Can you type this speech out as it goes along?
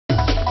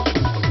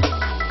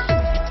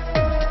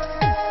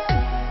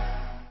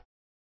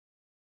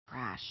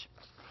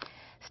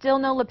Still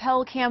no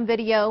lapel cam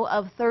video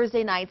of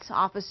Thursday night's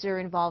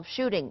officer-involved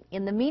shooting.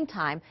 In the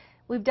meantime,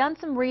 we've done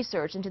some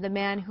research into the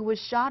man who was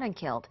shot and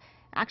killed.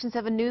 Action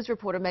 7 News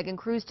reporter Megan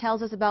Cruz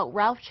tells us about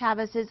Ralph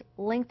Chavez's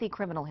lengthy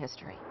criminal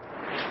history.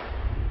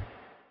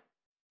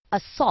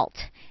 Assault,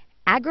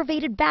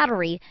 aggravated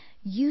battery,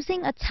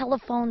 using a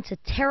telephone to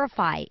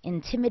terrify,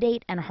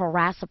 intimidate, and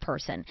harass a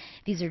person.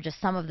 These are just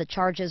some of the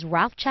charges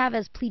Ralph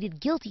Chavez pleaded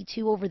guilty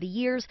to over the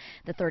years.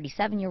 The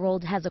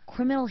 37-year-old has a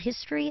criminal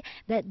history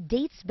that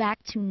dates back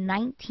to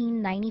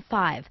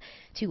 1995.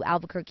 Two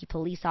Albuquerque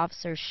police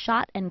officers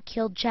shot and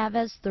killed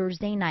Chavez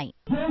Thursday night.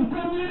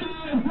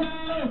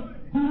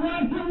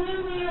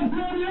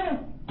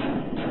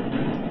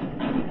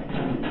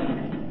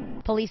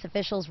 Police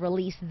officials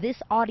released this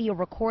audio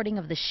recording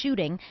of the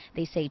shooting.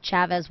 They say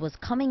Chavez was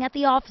coming at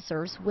the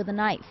officers with a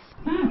knife.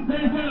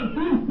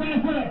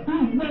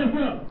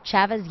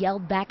 Chavez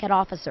yelled back at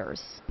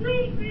officers.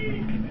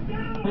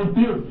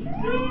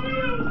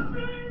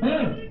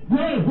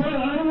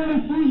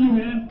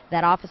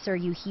 That officer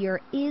you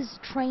hear is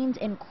trained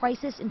in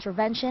crisis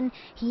intervention.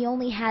 He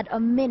only had a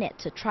minute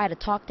to try to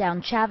talk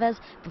down Chavez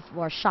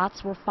before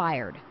shots were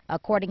fired.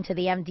 According to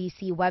the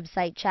MDC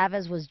website,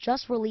 Chavez was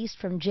just released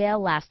from jail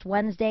last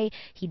Wednesday.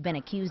 He'd been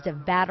accused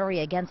of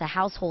battery against a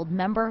household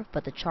member,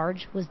 but the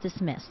charge was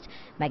dismissed.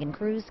 Megan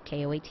Cruz,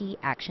 KOAT,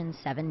 Action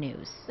 7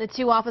 News. The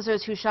two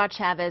officers who shot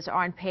Chavez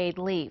are on paid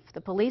leave.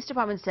 The police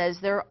department says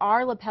there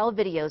are lapel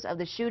videos of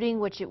the shooting,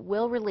 which it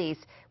will release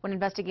when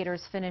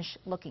investigators finish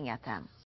looking at them.